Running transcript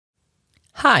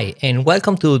Hi, and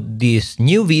welcome to this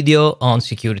new video on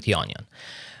Security Onion.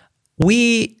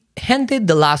 We ended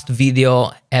the last video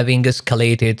having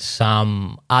escalated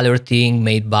some alerting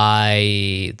made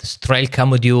by the Strelka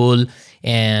module,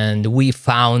 and we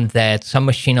found that some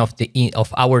machine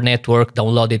of our network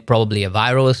downloaded probably a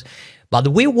virus. But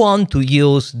we want to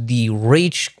use the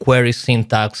rich query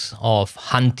syntax of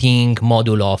hunting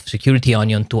module of Security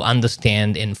Onion to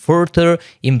understand and further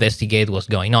investigate what's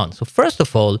going on. So first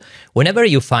of all, whenever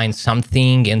you find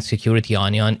something in Security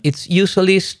Onion, it's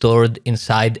usually stored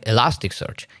inside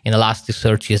Elasticsearch. And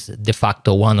Elasticsearch is de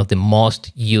facto one of the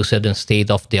most used and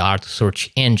state-of-the-art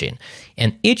search engine.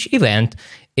 And each event,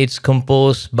 it's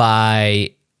composed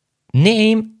by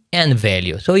name and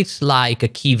value. So it's like a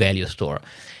key value store.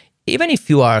 Even if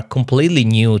you are completely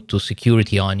new to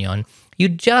Security Onion, you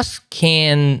just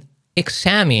can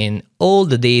examine all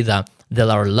the data that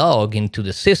are logged into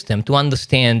the system to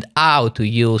understand how to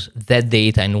use that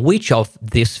data and which of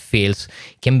these fields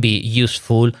can be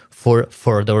useful for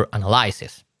further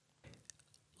analysis.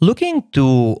 Looking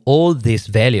to all these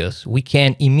values, we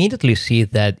can immediately see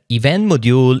that event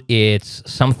module is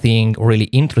something really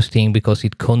interesting because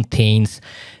it contains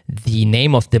the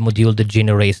name of the module that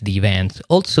generates the events.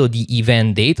 Also, the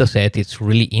event dataset is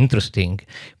really interesting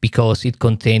because it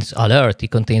contains alert,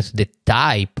 it contains the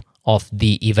type of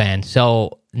the event.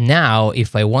 So now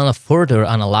if I want to further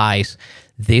analyze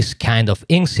this kind of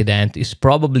incident,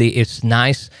 it's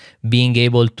nice being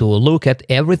able to look at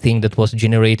everything that was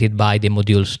generated by the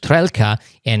module Strelka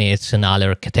and it's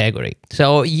another category.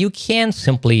 So you can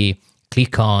simply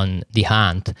click on the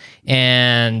hunt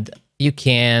and you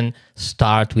can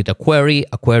start with a query.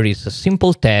 A query is a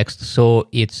simple text, so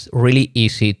it's really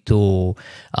easy to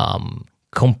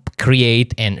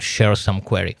create and share some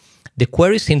query. The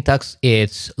query syntax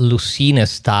is Lucene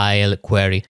style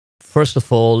query. First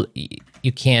of all,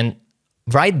 you can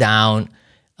write down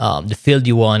the field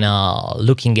you wanna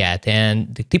looking at,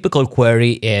 and the typical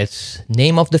query is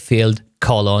name of the field,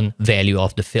 value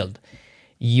of the field.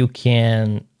 You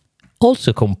can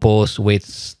also compose with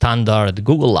standard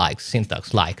Google-like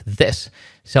syntax like this.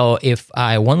 So if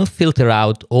I want to filter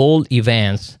out all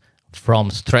events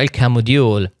from Strelka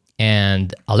module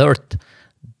and alert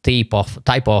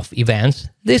type of events,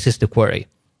 this is the query.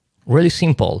 Really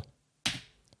simple.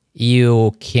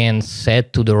 You can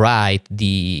set to the right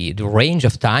the range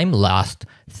of time, last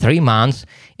 3 months,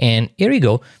 and here you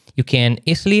go. You can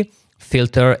easily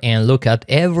filter and look at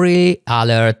every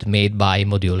alert made by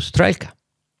module Strelka.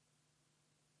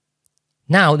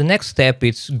 Now, the next step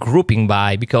is grouping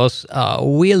by, because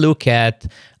we look at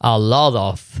a lot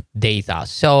of data.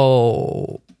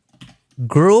 So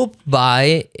group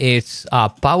by is a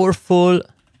powerful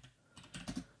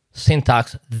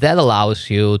syntax that allows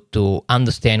you to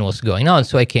understand what's going on.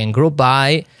 So I can group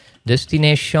by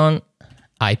destination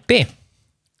IP,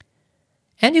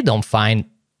 and you don't find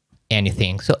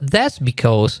anything. So that's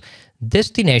because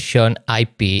destination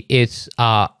IP is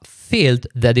a field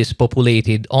that is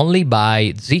populated only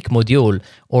by Zeek module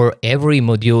or every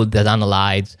module that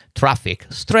analyzes traffic.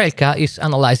 Strelka is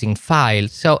analyzing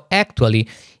files, so actually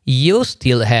you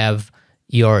still have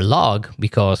your log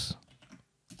because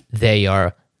they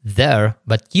are there,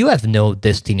 but you have no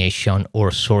destination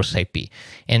or source IP.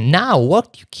 And now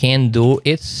what you can do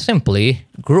is simply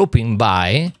grouping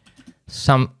by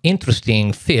some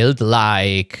interesting field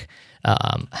like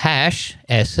hash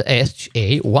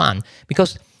SHA1,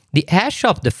 because the hash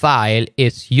of the file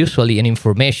is usually an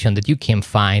information that you can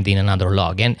find in another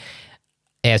log. And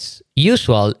as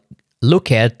usual,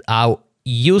 look at how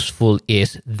useful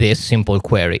is this simple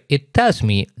query. It tells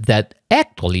me that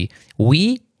actually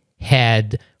we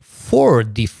had 4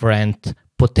 different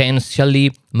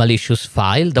potentially malicious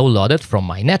files downloaded from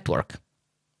my network.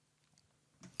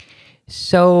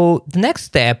 So the next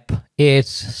step is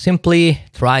simply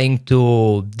trying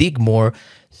to dig more.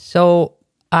 So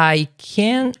I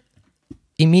can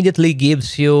immediately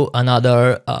gives you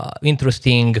another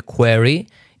interesting query,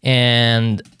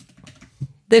 and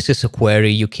this is a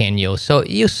query you can use. So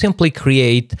you simply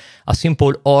create a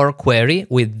simple OR query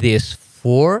with this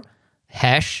 4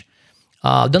 hash.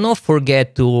 Do not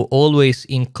forget to always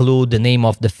include the name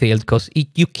of the field, because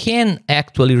you can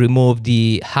actually remove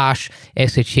the hash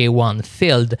SHA1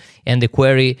 field and the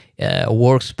query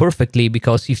works perfectly,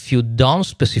 because if you don't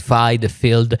specify the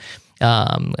field,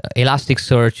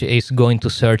 Elasticsearch is going to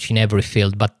search in every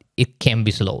field, but it can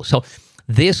be slow. So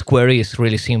this query is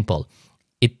really simple.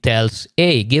 It tells,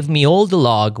 hey, give me all the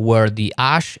log where the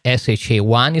hash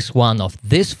SHA1 is one of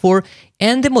these 4,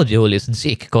 and the module is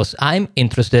Zeek, because I'm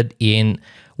interested in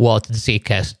what Zeek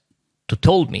has to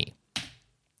told me.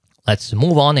 Let's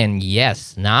move on. And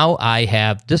yes, now I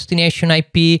have destination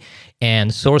IP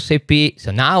and source IP.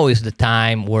 So now is the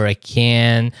time where I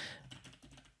can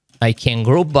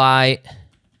group by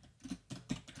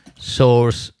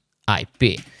source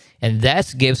IP. And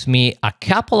that gives me a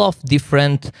couple of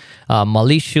different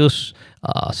malicious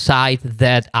sites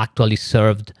that actually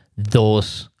served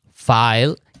those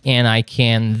files. And I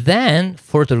can then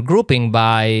further grouping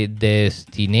by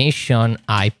destination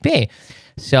IP.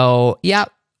 So yeah,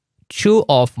 two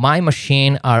of my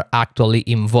machine are actually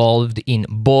involved in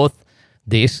both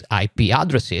these IP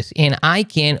addresses. And I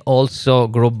can also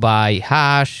group by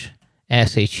hash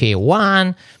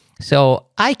SHA1. So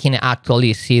I can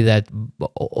actually see that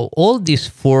all these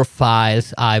 4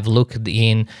 files I've looked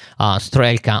in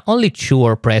Strelka, only 2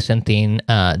 are present in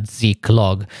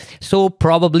Zeeklog. So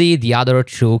probably the other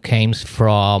 2 came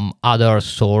from other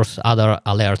source, other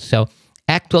alerts. So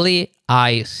actually,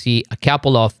 I see a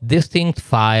couple of distinct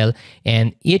files,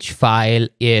 and each file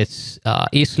is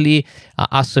easily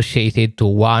associated to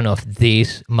one of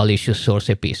these malicious source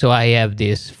IP. So I have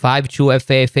this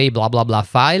 52FFA blah blah blah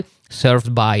file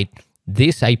served by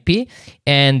this IP,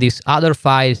 and this other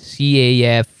file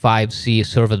CAF5C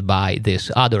served by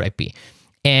this other IP.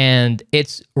 And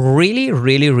it's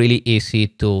really easy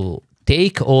to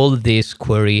take all this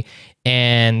query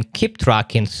and keep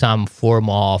track in some form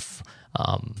of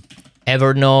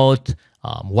Evernote,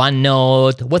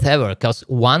 OneNote, whatever, because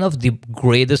one of the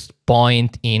greatest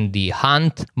point in the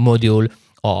hunt module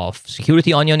of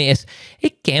Security Onion is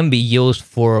it can be used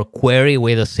for query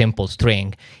with a simple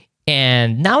string.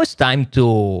 And now it's time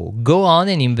to go on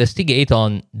and investigate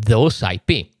on those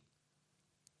IP.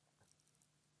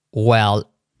 Well,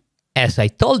 as I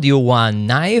told you, one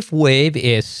naive way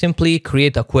is simply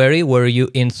create a query where you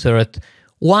insert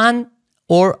one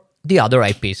or the other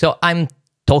IP. So I'm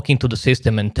talking to the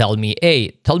system and tell me, hey,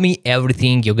 tell me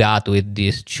everything you got with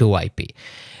this 2 IP.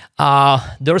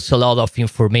 There's a lot of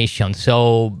information,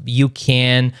 so you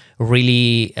can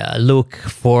really look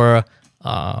for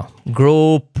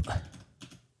group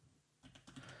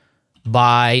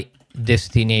by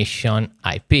destination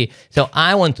IP. So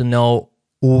I want to know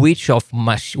which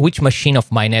machine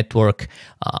of my network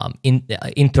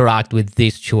interact with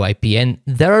these 2 IP, and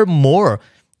there are more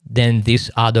than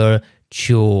these other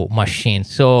 2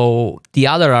 machines. So the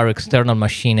other are external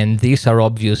machine, and these are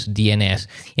obvious DNS.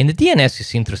 And the DNS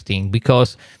is interesting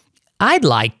because I'd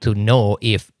like to know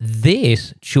if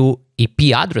these 2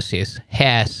 IP addresses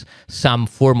has some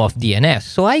form of DNS.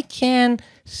 So I can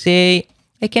say,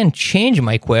 I can change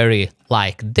my query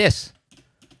like this,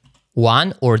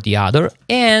 one or the other,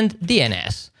 and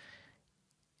DNS.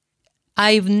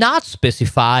 I've not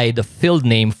specified the field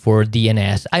name for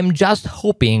DNS. I'm just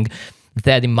hoping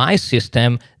that in my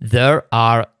system, there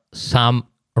are some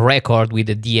record with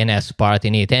the DNS part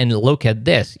in it. And look at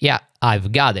this. Yeah,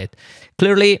 I've got it.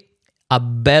 Clearly, a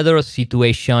better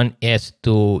situation is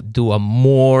to do a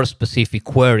more specific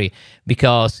query,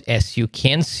 because as you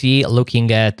can see,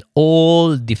 looking at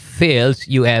all the fields,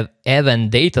 you have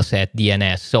event dataset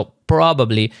DNS. So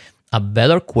probably a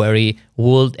better query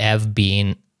would have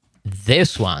been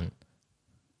this one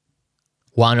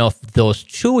of those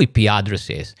 2 IP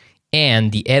addresses,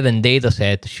 and the event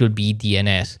dataset should be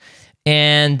DNS.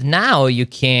 And now you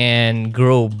can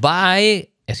group by,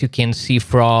 as you can see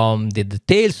from the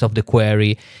details of the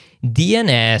query,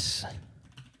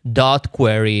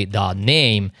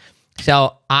 DNS.query.name.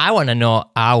 So I want to know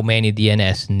how many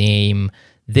DNS name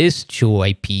this 2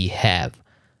 IP have.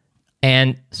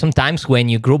 And sometimes when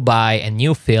you group by a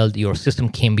new field, your system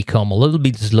can become a little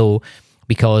bit slow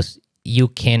because you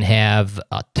can have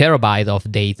a terabyte of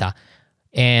data.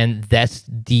 And that's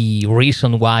the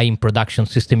reason why in production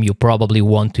system you probably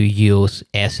want to use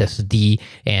SSD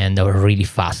and a really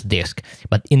fast disk.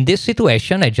 But in this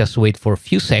situation, I just wait for a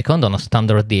few seconds on a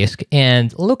standard disk,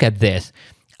 and look at this.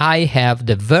 I have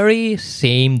the very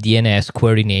same DNS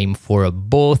query name for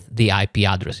both the IP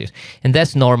addresses. And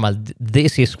that's normal.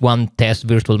 This is one test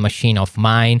virtual machine of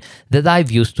mine that I've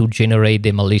used to generate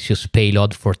the malicious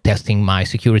payload for testing my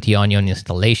Security Onion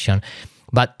installation.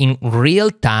 But in real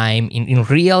time, in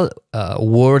real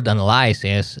world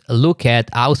analysis, look at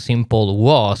how simple it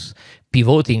was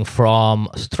pivoting from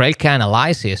Strelka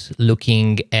analysis,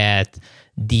 looking at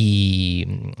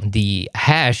the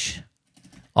hash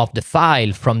of the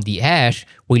file. From the hash,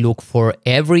 we look for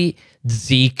every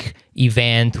Zeek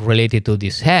event related to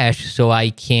this hash. So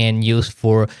I can use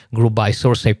for group by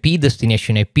source IP,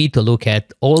 destination IP to look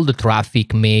at all the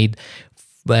traffic made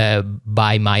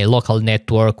by my local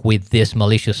network with this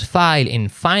malicious file.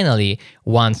 And finally,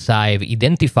 once I've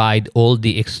identified all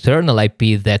the external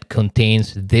IP that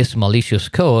contains this malicious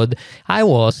code, I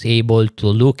was able to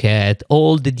look at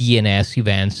all the DNS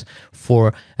events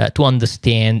for to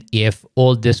understand if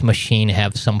all this machine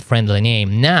have some friendly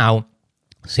name. Now,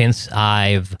 since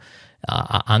I've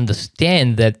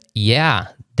understand that, yeah,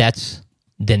 that's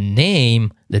the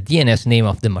name, the DNS name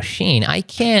of the machine, I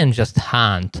can just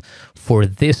hunt for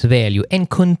this value and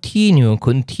continue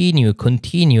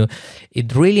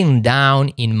drilling down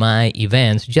in my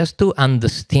events just to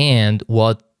understand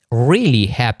what really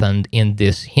happened in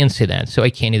this incident. So I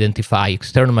can identify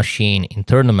external machine,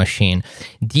 internal machine,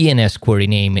 DNS query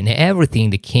name, and everything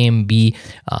that can be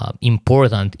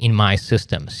important in my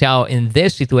system. So in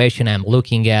this situation, I'm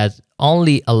looking at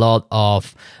only a lot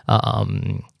of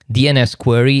DNS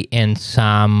query and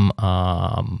some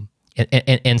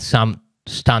some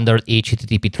standard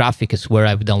HTTP traffic is where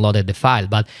I've downloaded the file.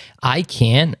 But I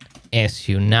can, as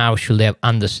you now should have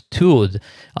understood,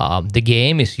 the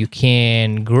game is you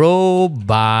can grow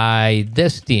by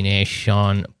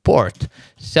destination port.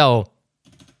 So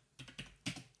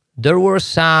there were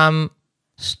some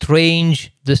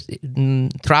strange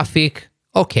traffic.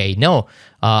 Okay, no,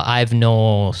 I have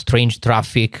no strange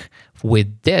traffic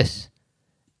with this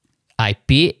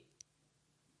IP.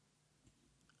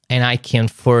 And I can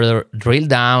further drill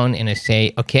down and I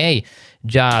say, okay,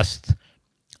 just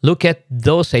look at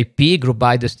those IP group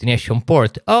by destination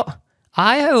port. Oh,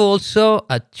 I have also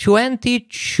a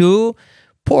 22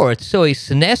 port, so it's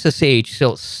an SSH.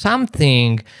 So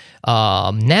something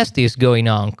nasty is going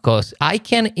on, because I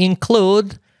can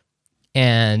include,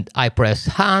 and I press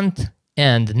hunt,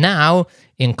 and now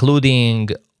including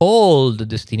all the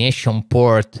destination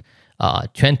port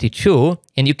 22,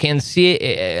 and you can see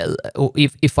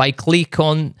if I click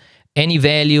on any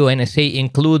value and I say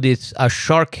include, it's a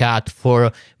shortcut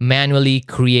for manually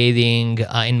creating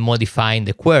and modifying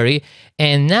the query.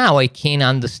 And now I can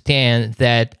understand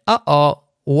that,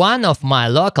 one of my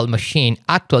local machine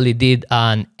actually did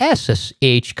an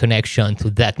SSH connection to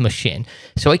that machine.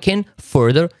 So I can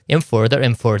further and further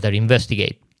and further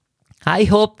investigate. I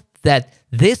hope that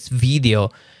this video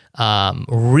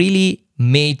really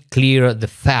made clear the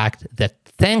fact that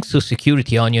thanks to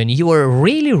Security Onion, you are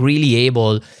really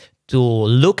able to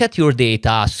look at your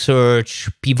data, search,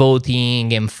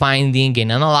 pivoting, and finding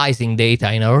and analyzing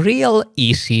data in a real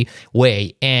easy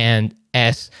way. And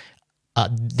as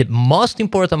the most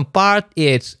important part,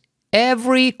 it's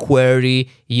every query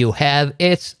you have,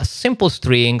 it's a simple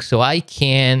string, so I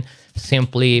can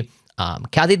simply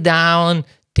cut it down,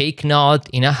 take note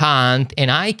in a hunt, and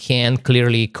I can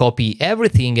clearly copy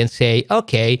everything and say,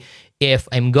 okay, if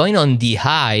I'm going on the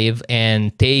Hive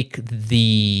and take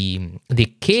the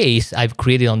case I've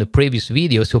created on the previous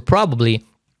video, so probably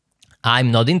I'm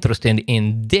not interested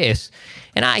in this,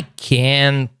 and I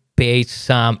can paste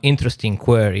some interesting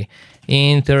queries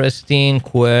in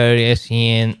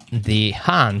the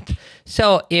hunt.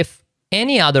 So if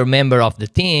any other member of the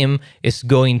team is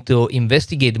going to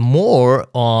investigate more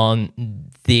on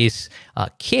this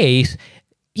case,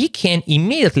 he can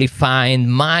immediately find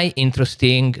my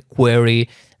interesting query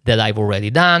that I've already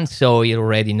done. So you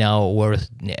already know where's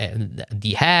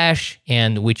the hash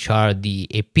and which are the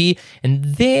AP. And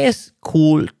this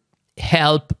could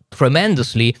help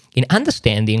tremendously in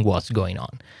understanding what's going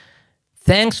on.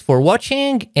 Thanks for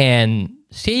watching and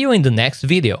see you in the next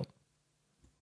video.